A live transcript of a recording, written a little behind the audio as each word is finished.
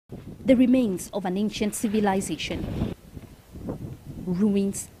the remains of an ancient civilization.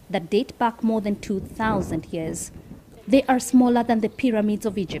 Ruins that date back more than 2,000 years. They are smaller than the pyramids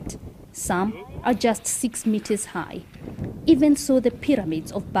of Egypt. Some are just 6 meters high. Even so, the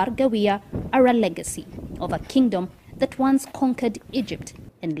pyramids of Begarawiyah are a legacy of a kingdom that once conquered Egypt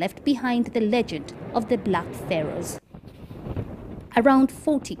and left behind the legend of the Black Pharaohs. Around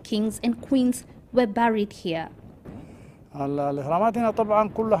 40 kings and queens were buried here.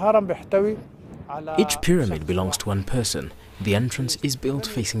 Each pyramid belongs to one person. The entrance is built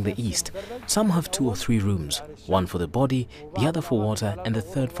facing the east. Some have 2 or 3 rooms, one for the body, the other for water, and the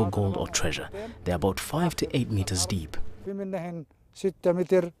third for gold or treasure. They are about 5 to 8 meters deep. The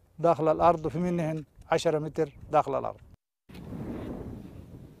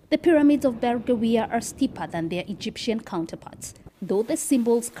pyramids of Begarawiyah are steeper than their Egyptian counterparts, though the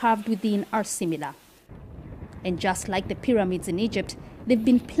symbols carved within are similar. And just like the pyramids in Egypt, they've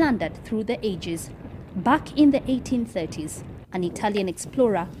been plundered through the ages. Back in the 1830s, an Italian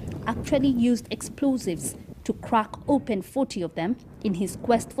explorer actually used explosives to crack open 40 of them in his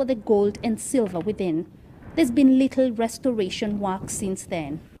quest for the gold and silver within. There's been little restoration work since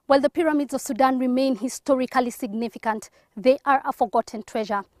then. While the pyramids of Sudan remain historically significant, they are a forgotten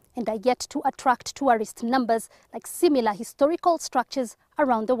treasure and are yet to attract tourist numbers like similar historical structures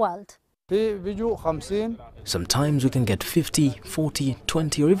around the world. Sometimes we can get 50, 40,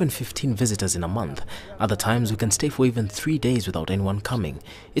 20 or even 15 visitors in a month. Other times we can stay for even 3 days without anyone coming.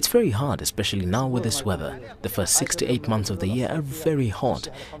 It's very hard, especially now with this weather. The first 6 to 8 months of the year are very hot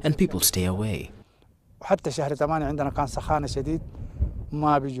and people stay away.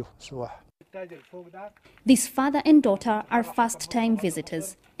 This father and daughter are first-time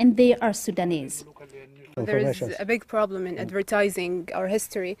visitors, and they are Sudanese. There is a big problem in advertising our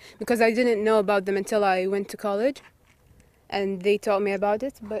history because I didn't know about them until I went to college and they taught me about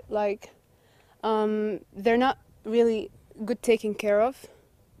it, but they're not really good taken care of.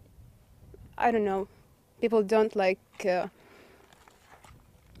 I don't know, people don't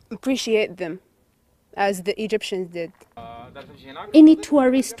appreciate them as the Egyptians did. Any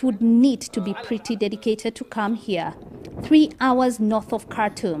tourist would need to be pretty dedicated to come here. 3 hours north of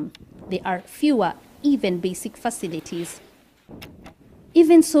Khartoum, there are fewer even basic facilities.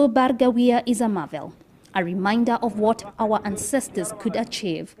 Even so, Begarawiyah is a marvel, a reminder of what our ancestors could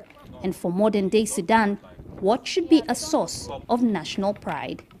achieve, and for modern-day Sudan, what should be a source of national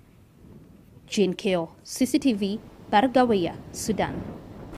pride. Jane Keo, CCTV, Begarawiyah, Sudan.